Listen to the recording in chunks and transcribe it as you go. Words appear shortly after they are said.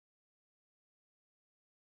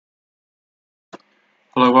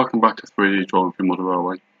Hello, welcome back to 3D Drawing for Model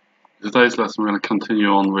Railway. In today's lesson we're going to continue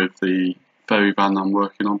on with the ferry van I'm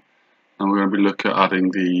working on, and we're going to be looking at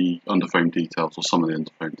adding the underframe details, or some of the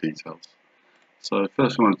underframe details. So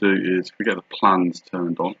first thing we want to do is we get the plans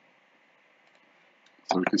turned on.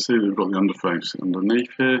 So we can see that we've got the underframe sitting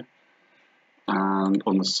underneath here, and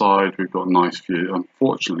on the side we've got a nice view.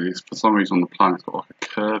 Unfortunately, for some reason on the plan it's got like a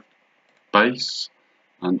curved base,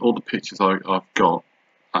 and all the pictures I've got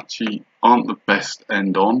actually aren't the best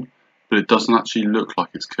end on, but it doesn't actually look like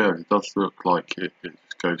it's curved. It does look like it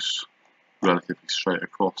just goes relatively straight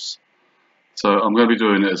across. So I'm going to be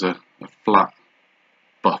doing it as a flat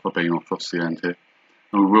buffer beam across the end here,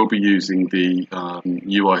 and we will be using the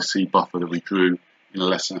UIC buffer that we drew in a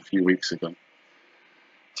lesson a few weeks ago.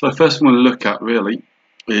 So first thing we're going to look at really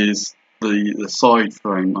is the side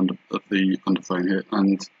frame of the underframe here,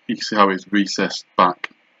 and you can see how it's recessed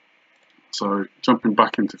back. So jumping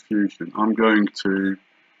back into Fusion, I'm going to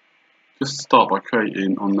just start by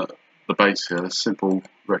creating on the base here a simple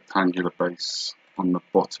rectangular base on the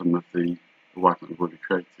bottom of the wagon that we've already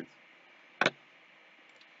created.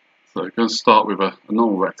 So I'm going to start with a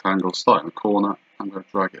normal rectangle, start in the corner. I'm going to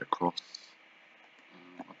drag it across.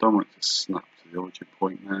 I don't want it to snap to the origin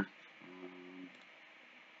point there.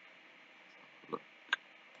 Look.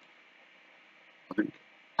 I think,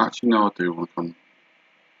 actually no, I do want to come.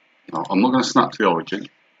 No, I'm not going to snap to the origin.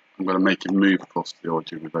 I'm going to make it move across the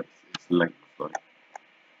origin with its length though.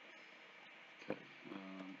 Okay.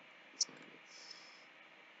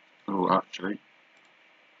 Oh, actually,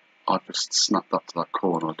 I've just snapped that to that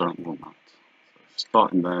corner. I don't want that. So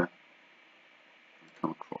starting there, and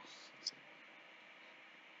come across.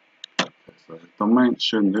 Okay, so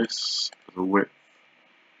dimension this as a width.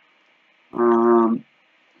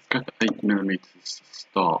 Let's go for 8mm to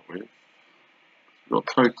start with. We've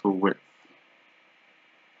got total width.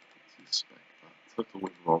 Let's inspect that. Total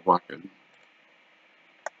width of our wagon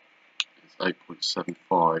is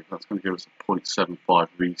 8.75. That's going to give us a 0.75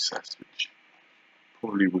 recess, which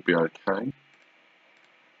probably will be okay. And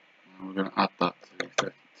we're going to add that to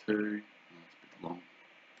 32. That's a bit long.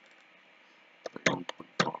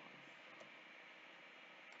 31.5.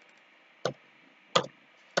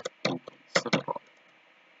 1.75.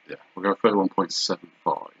 Yeah, we'll go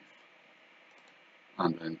 31.75.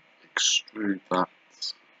 And then extrude that.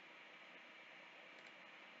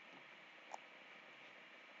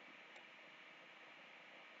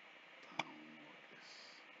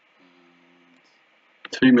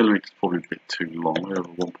 And 2mm is probably a bit too long. We're over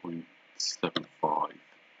 1.75.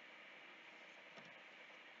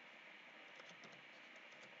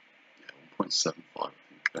 Yeah, 1.75 I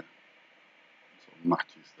think there. Sort of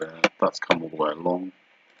matches there. That's come all the way along.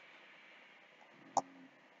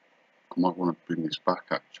 I might want to bring this back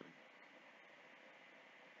actually.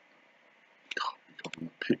 Because in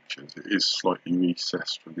the pictures it is slightly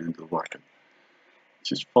recessed from the end of the wagon,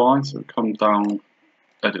 which is fine. So come down,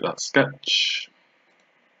 edit that sketch.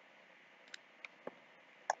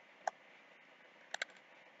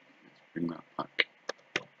 Let's bring that back.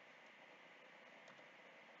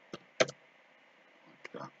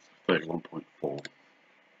 Like that, 31.4.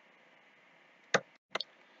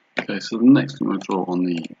 Okay, so the next thing I'm going to draw on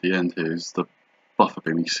the end here is the buffer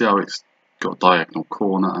beam. You see how it's got a diagonal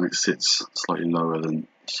corner and it sits slightly lower than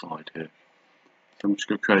the side here. So I'm just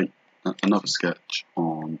going to create another sketch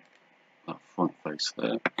on that front face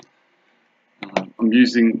there. I'm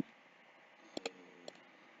using,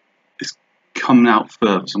 it's coming out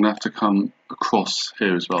further, so I'm going to have to come across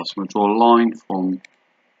here as well. So I'm going to draw a line from the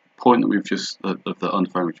point that we've just, of the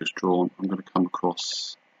underframe we've just drawn. I'm going to come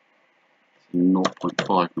across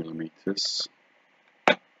 0.5mm,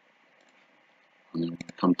 and then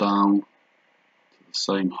come down to the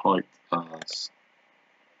same height as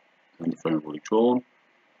the underframe we've already drawn,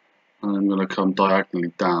 and I'm going to come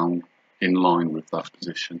diagonally down in line with that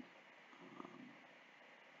position,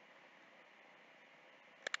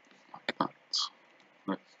 like that.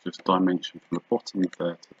 Let's just dimension from the bottom of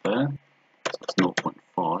there to there, so that's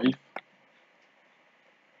 0.5.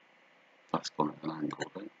 That's gone at an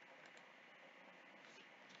angle there.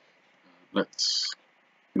 Let's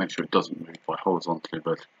make sure it doesn't move by horizontally and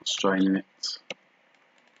vertically constraining it,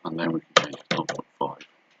 and then we can change it to 0.5.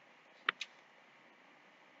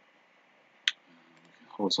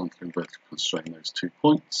 Horizontally and vertically constrain those 2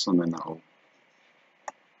 points, and then that will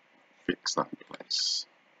fix that in place.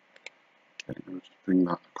 Okay, we'll just bring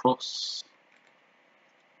that across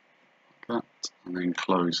like that, and then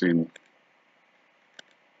close in.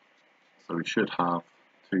 So we should have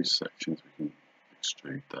 2 sections we can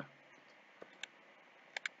extrude there.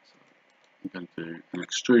 I'm going to do an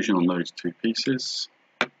extrusion on those 2 pieces.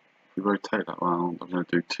 we rotate that round, I'm going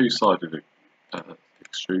to do two-sided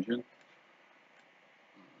extrusion.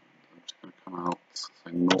 I'm just going to come out,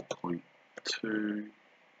 say 0.2,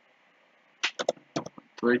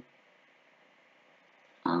 0.3,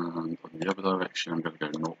 and on the other direction I'm going to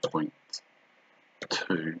go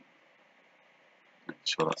 0.2, make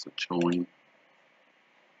sure that's a join.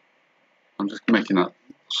 I'm just making that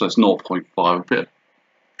so it's 0.5, a bit of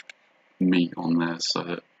meat on there so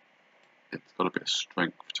that it's got a bit of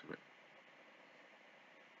strength to it.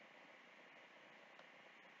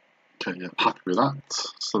 Okay, yeah, happy with that.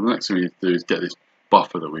 So the next thing we need to do is get this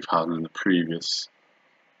buffer that we've had in the previous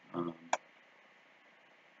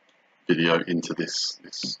video into this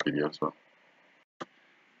video as well.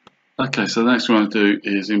 Okay, so the next thing we're going to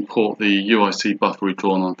do is import the UIC buffer we've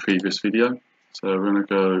drawn on the previous video. So we're going to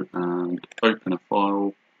go and open a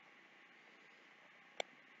file.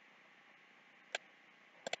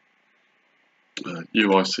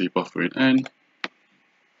 UIC buffer in N.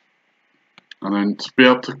 And then to be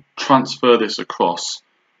able to transfer this across,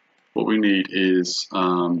 what we need is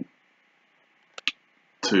to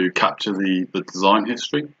capture the design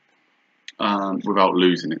history without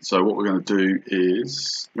losing it. So what we're going to do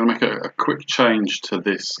is I'm going to make a quick change to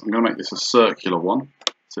this. I'm going to make this a circular one,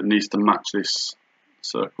 so it needs to match this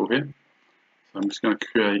circle here. So I'm just going to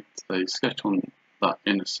create a sketch on that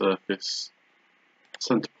inner surface,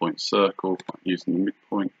 center point circle using the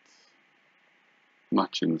midpoint,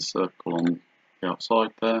 matching the circle on the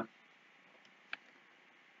outside there,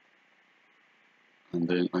 and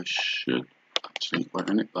then I should actually, wait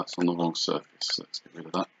a minute, that's on the wrong surface, let's get rid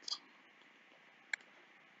of that.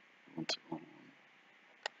 I want it on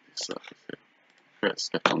this surface here. Create a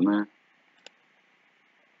sketch on there,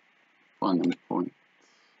 find the midpoint,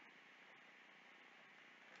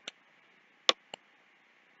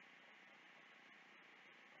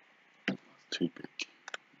 that's too big.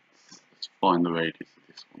 Let's find the radius of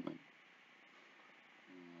this one then.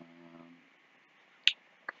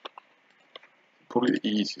 Probably the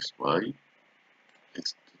easiest way is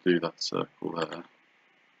to do that circle there,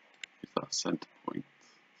 is that centre point,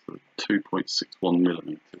 so 2.61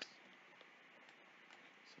 millimeters. So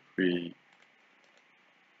if we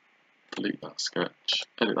delete that sketch,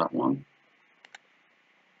 edit that one,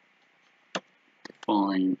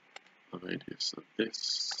 define the radius of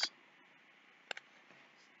this,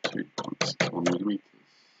 2.61 millimeters,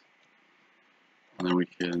 and then we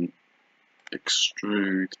can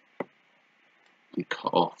extrude and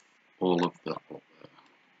cut off all of that up there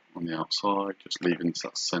on the outside, just leaving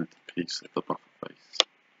that centre piece of the buffer face.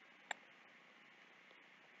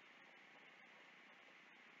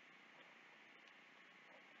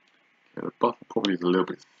 Okay, the buffer probably is a little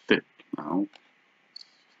bit thick now.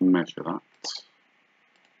 Let's measure that.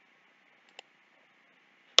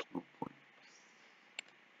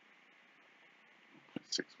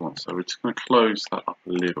 0.61. So we're just going to close that up a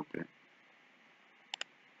little bit.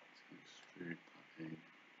 Extrude that in.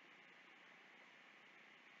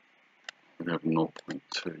 We have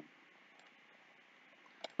 0.2.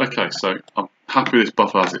 Okay, so I'm happy with this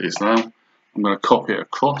buffer as it is now. I'm going to copy it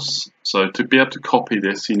across. So to be able to copy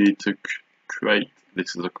this, you need to create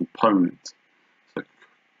this as a component. So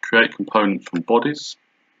create component from bodies.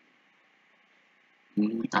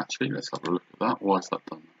 Actually, let's have a look at that. Why is that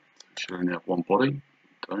done? We should only have one body. We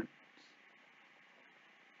don't.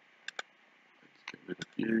 Let's get rid of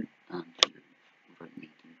you and you. We don't need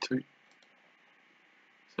you too.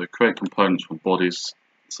 So create components from bodies.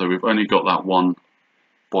 So we've only got that one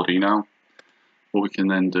body now. What we can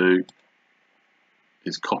then do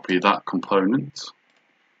is copy that component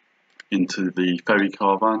into the Ferry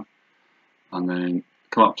Car van, and then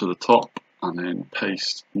come up to the top and then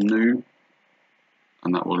paste new,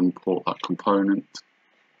 and that will import that component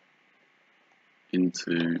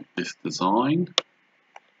into this design.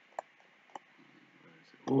 Where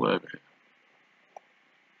is it? All over here.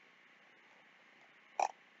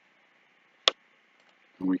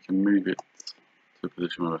 And we can move it to a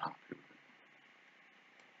position where we're happy with it.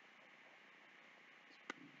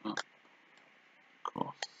 Up,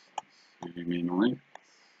 across, zoom in on it.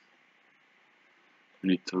 We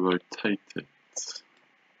need to rotate it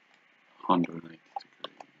 180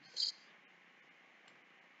 degrees.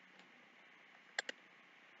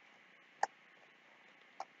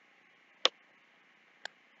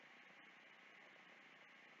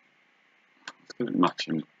 Let's get it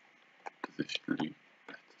matching positionally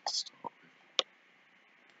better to start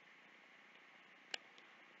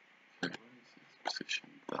with. Okay, where is this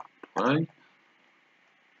positioned that way?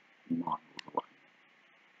 Miles away.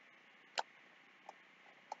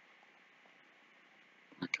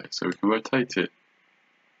 Okay, so we can rotate it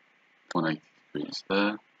 180 degrees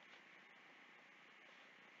there.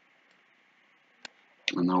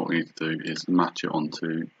 And now what we need to do is match it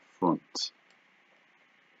onto front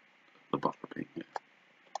of the buffer beam here.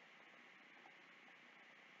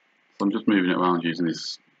 So I'm just moving it around using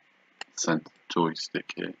this center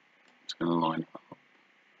joystick here. I'm just going to line it up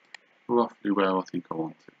roughly where I think I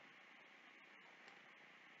want it.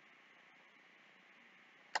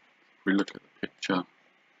 If we look at the picture,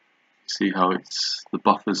 you see how the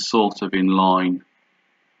buffer's sort of in line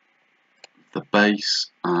with the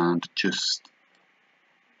base and just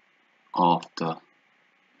after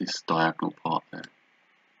this diagonal part there.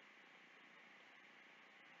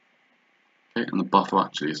 Okay, and the buffer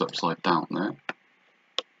actually is upside down there.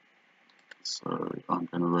 So I'm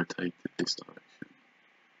going to rotate it this direction,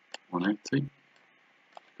 180,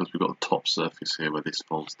 because we've got a top surface here where this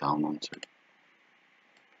folds down onto.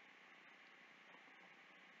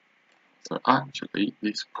 So actually,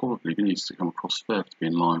 this probably needs to come across further to be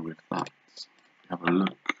in line with that. Have a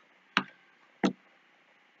look.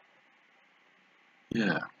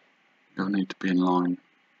 Yeah, you'll need to be in line.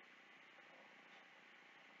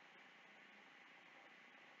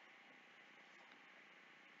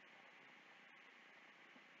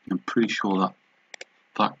 I'm pretty sure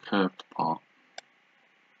that curved part.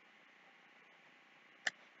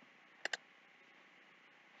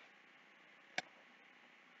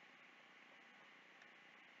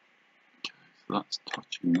 Okay, so that's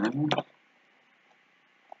touching there.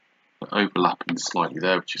 They're overlapping slightly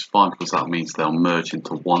there, which is fine because that means they'll merge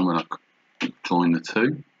into one when I join the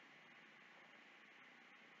two.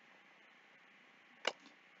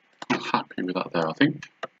 I'm happy with that there, I think.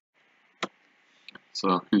 So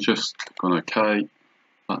I can just click on OK.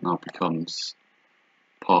 That now becomes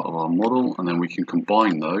part of our model, and then we can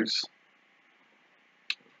combine those.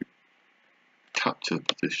 Capture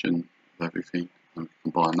the position of everything, and we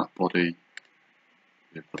combine that body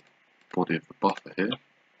with the body of the buffer here,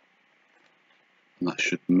 and that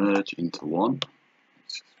should merge into one.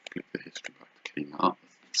 Let's just flip the history back to clean that up.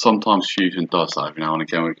 Sometimes Fusion does that every now and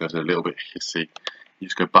again when it goes a little bit hissy. You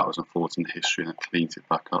just go backwards and forwards in the history and it cleans it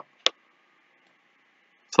back up.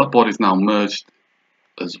 So that body's now merged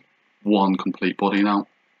as one complete body now.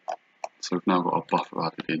 So we've now got our buffer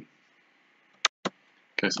added in.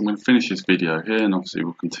 Okay, so I'm going to finish this video here, and obviously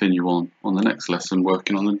we'll continue on the next lesson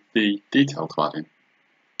working on the detail cladding.